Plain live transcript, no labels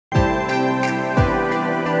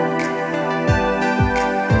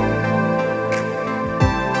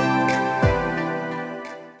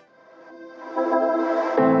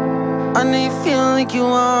like you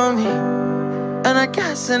want me, and I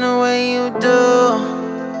guess in a way you do.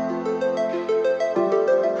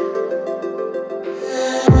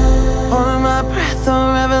 Holding my breath,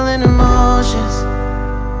 unraveling emotions.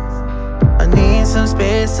 I need some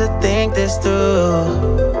space to think this through.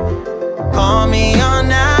 Call me all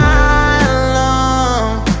night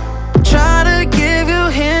long. Try to give you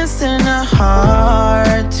hints and a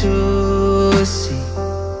hard to see.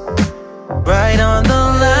 Right on the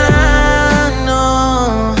line,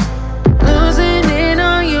 no. Losing it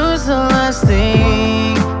on you's the last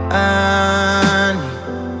thing I need.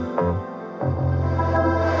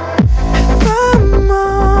 If I'm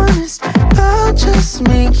honest, I'll just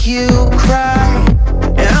make you cry.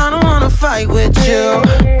 And I don't wanna fight with you.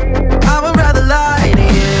 I would rather lie to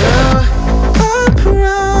you. I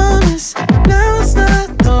promise, now's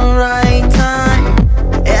not the right time.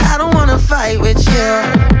 Yeah, I don't wanna fight with you.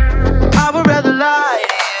 I would rather lie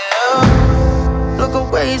to you. Look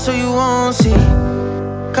away so you won't see,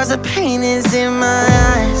 'cause the pain is in my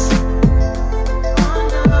eyes.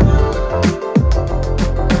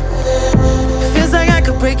 Feels like I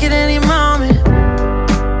could break at any moment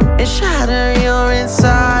and shatter your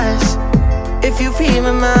insides. If you read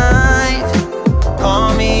my mind,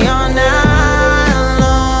 call me all night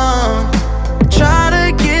long. Try to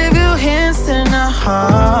give you hints and a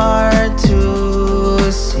hard to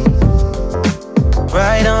see.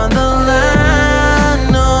 Right on the line,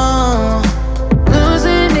 no.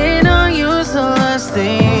 Losing it on you's the last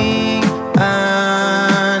thing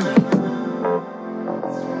I need.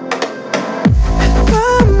 If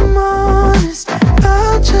I'm honest,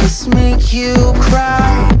 I'll just make you cry.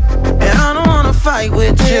 And I don't wanna fight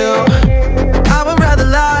with you. I would rather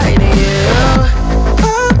lie to you.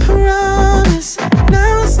 I promise,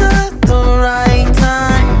 now's not the right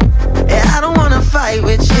time. Yeah, I don't wanna fight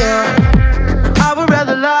with you. I would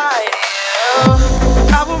rather lie to you.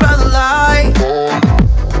 I would rather lie.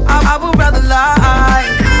 I would rather lie.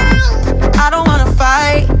 I don't wanna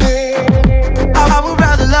fight. I would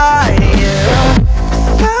rather lie to you.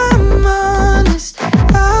 If I'm honest,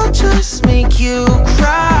 I'll just make you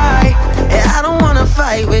cry. Yeah, I don't wanna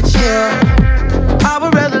fight with you. I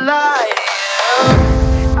would rather lie to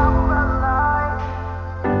you.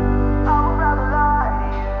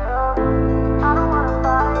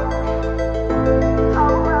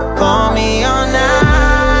 Call me all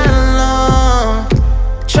night long.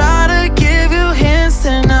 Try to give you hints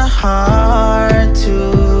and a hard to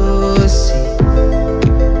see.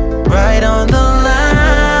 Right on the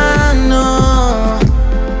line, no.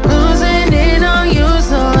 Losing it on you's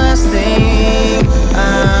the last thing I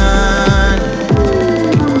need.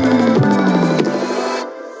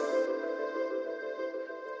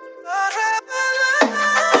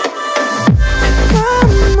 If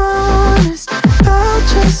I'm honest, I'll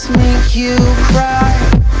just make you cry.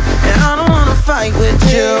 And I don't wanna fight with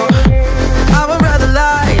you. I would rather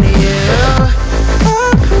lie to you.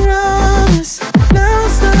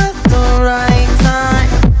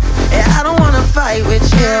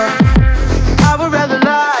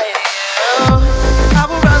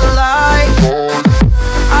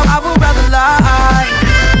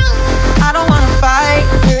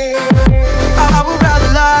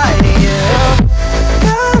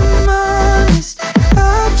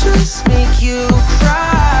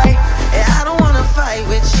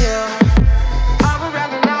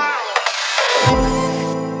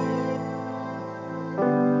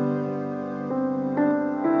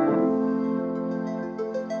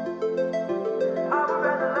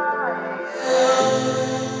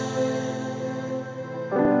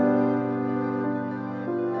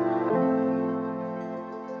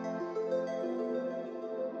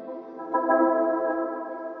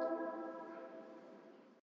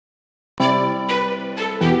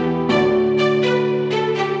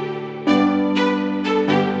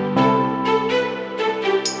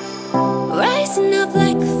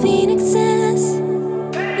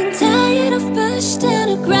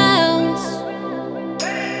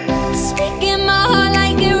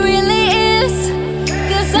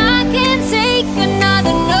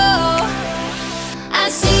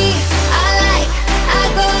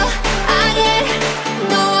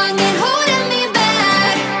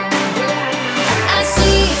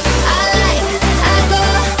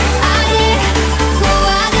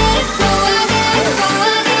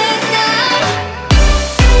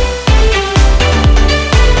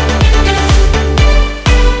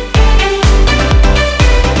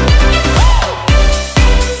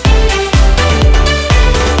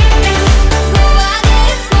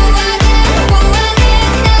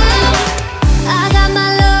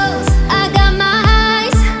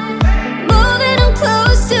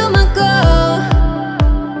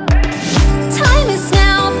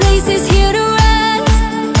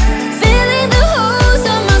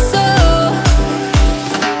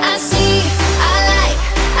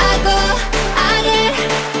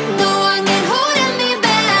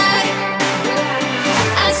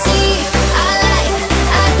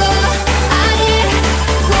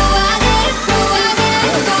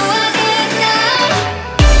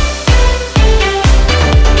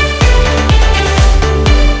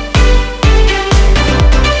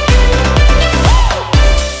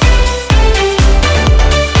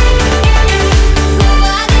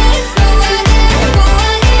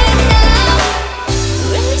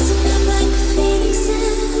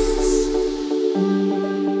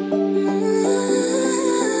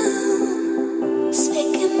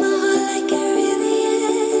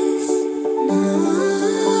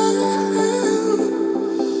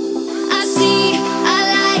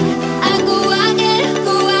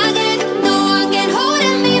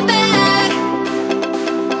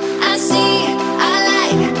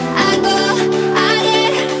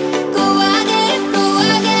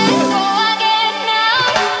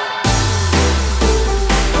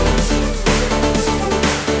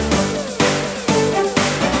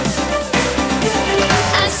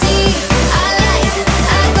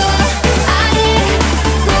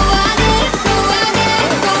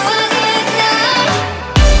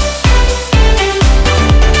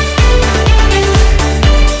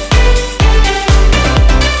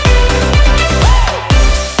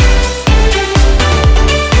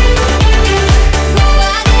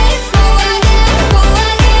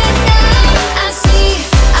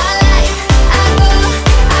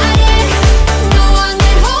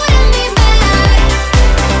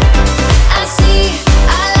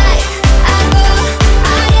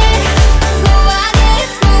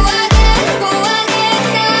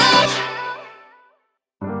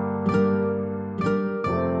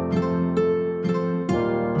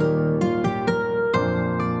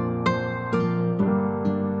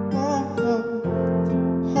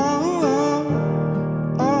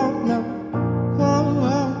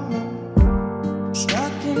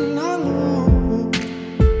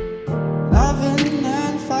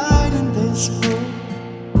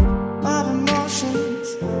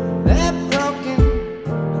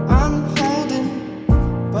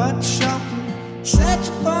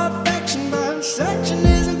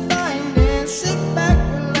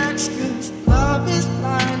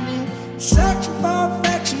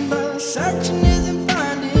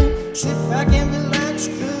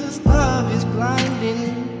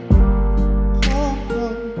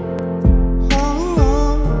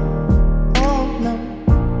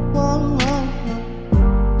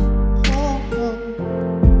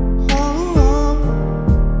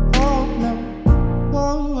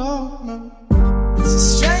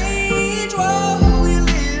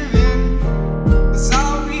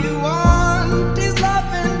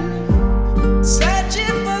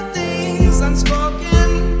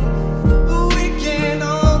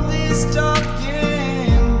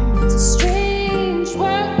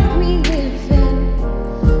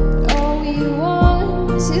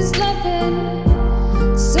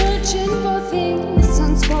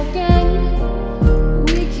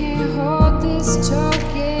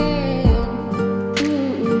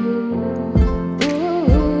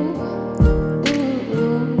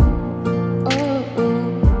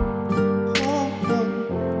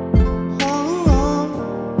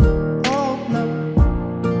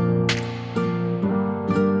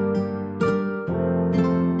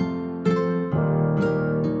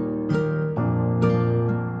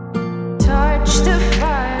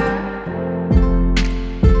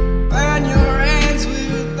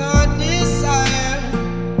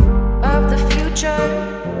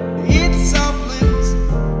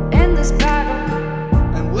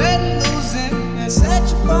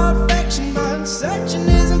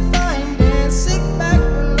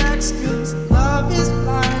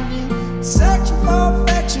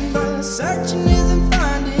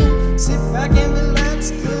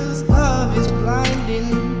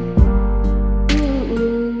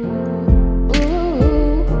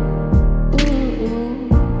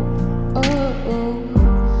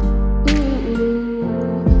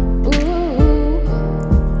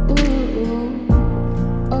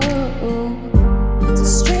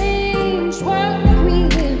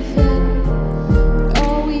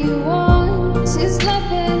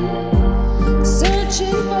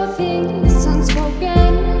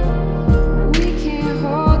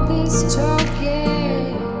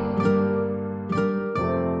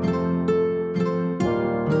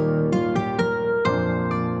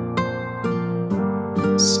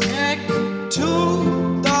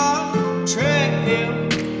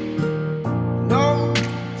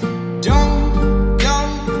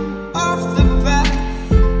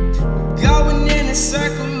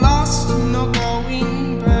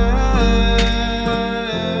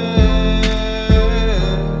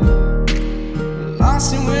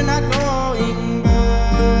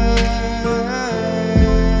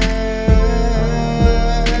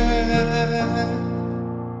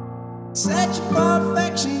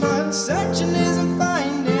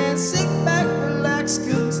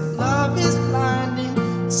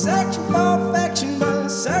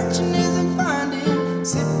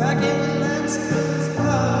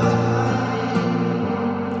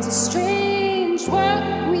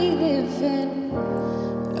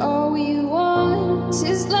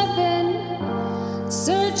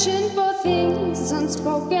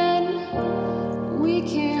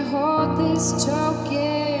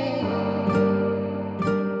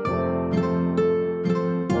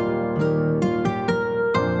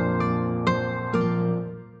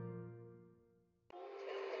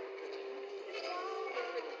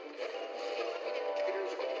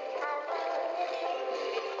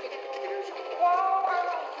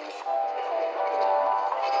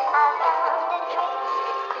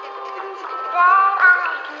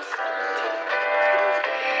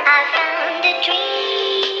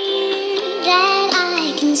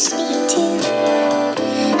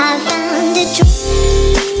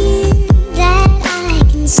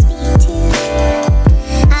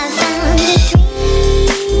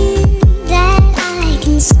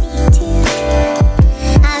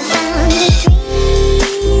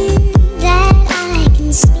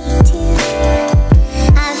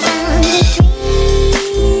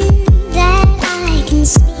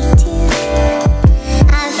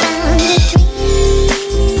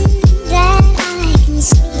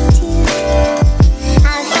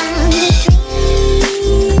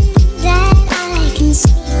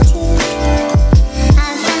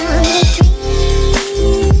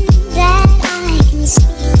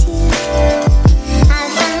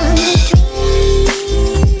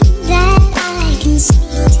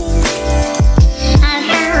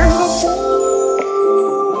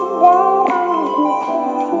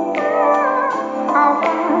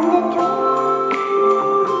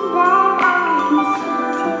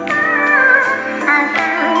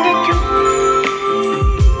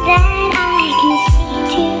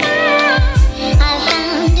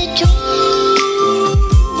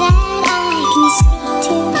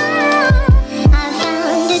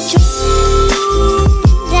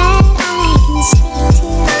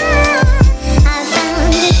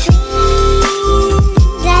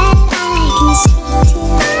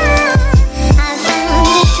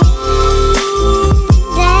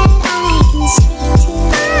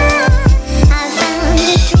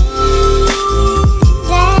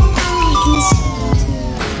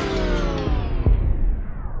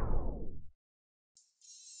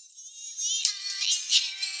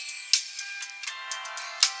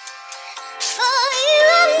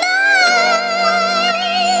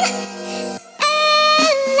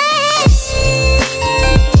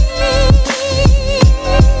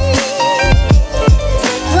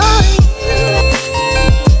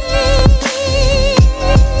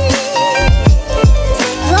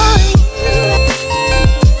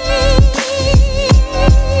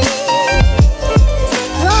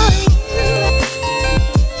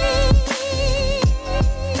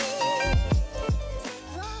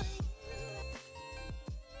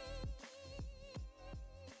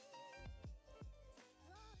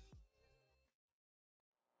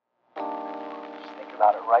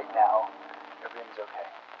 right now, everything's okay.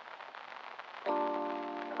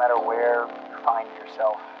 No matter where you find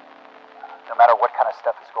yourself, no matter what kind of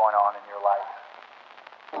stuff is going on in your life,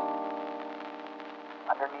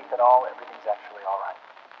 underneath it all, everything's actually all right.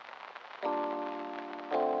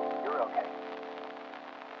 You're okay.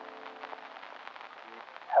 You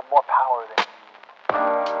have more power than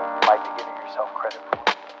you might be giving yourself credit for.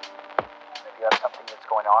 And if you have something that's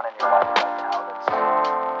going on in your life right now that's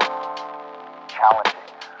challenging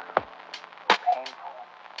or painful,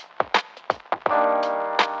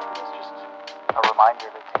 it's just a reminder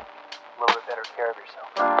to take a little bit better care of yourself.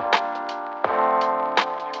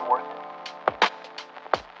 Because you're worth it.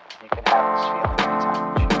 You can have this feeling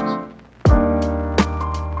anytime you choose.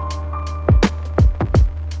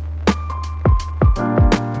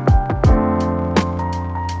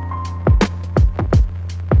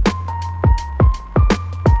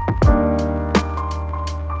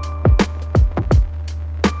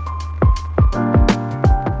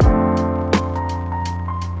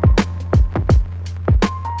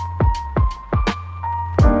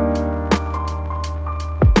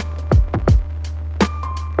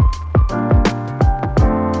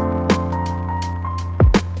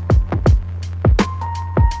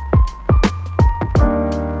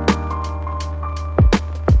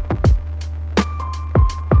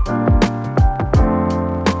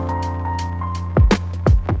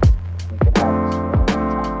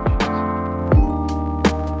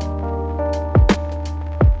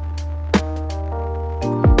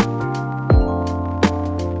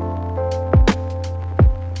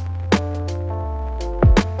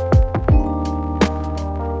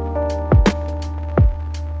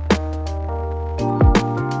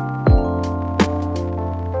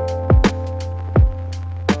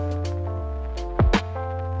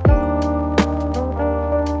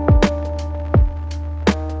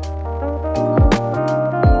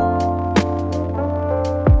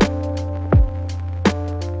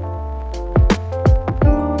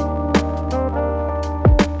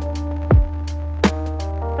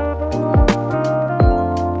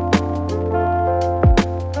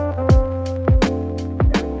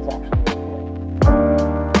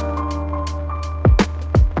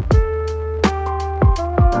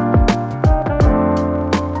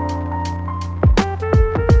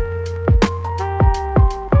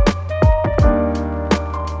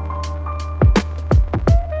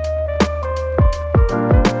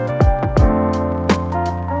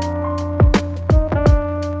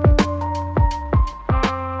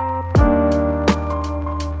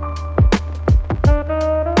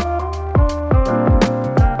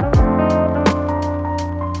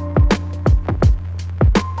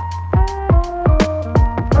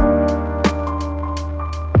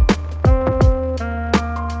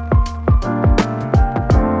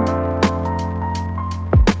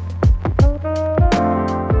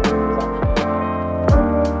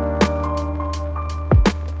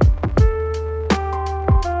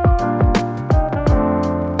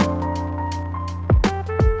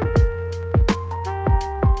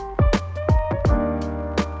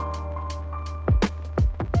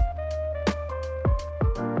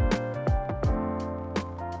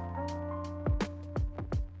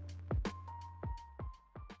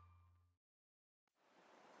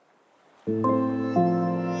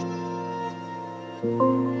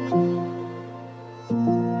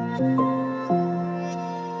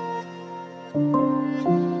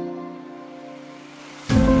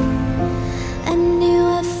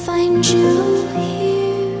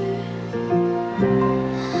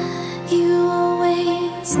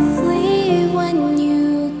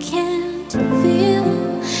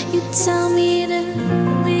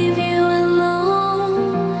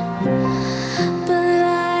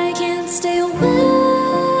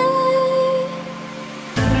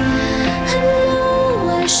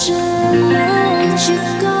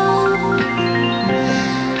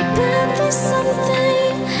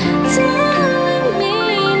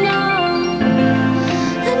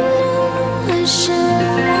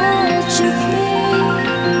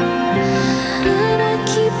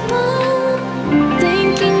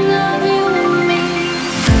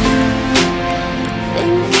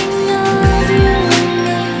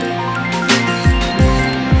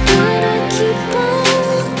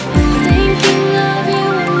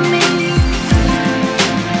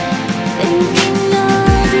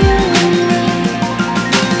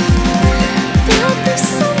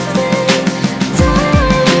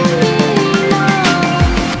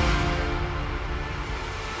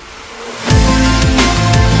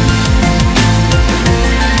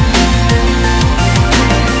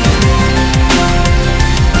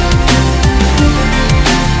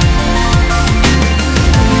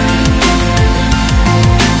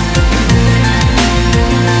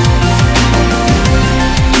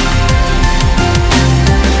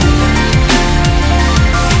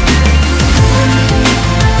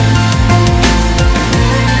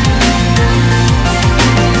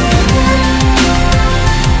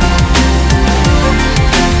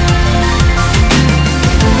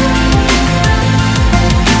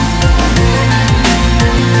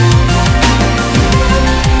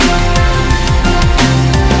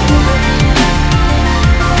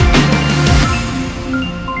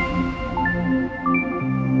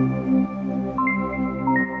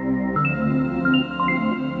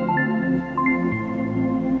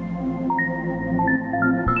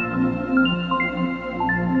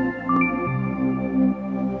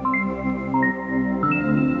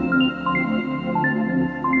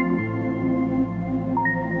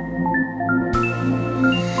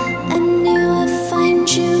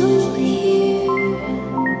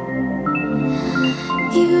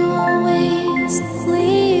 You always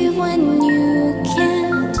leave when you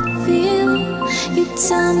can't feel. You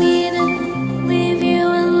tell me to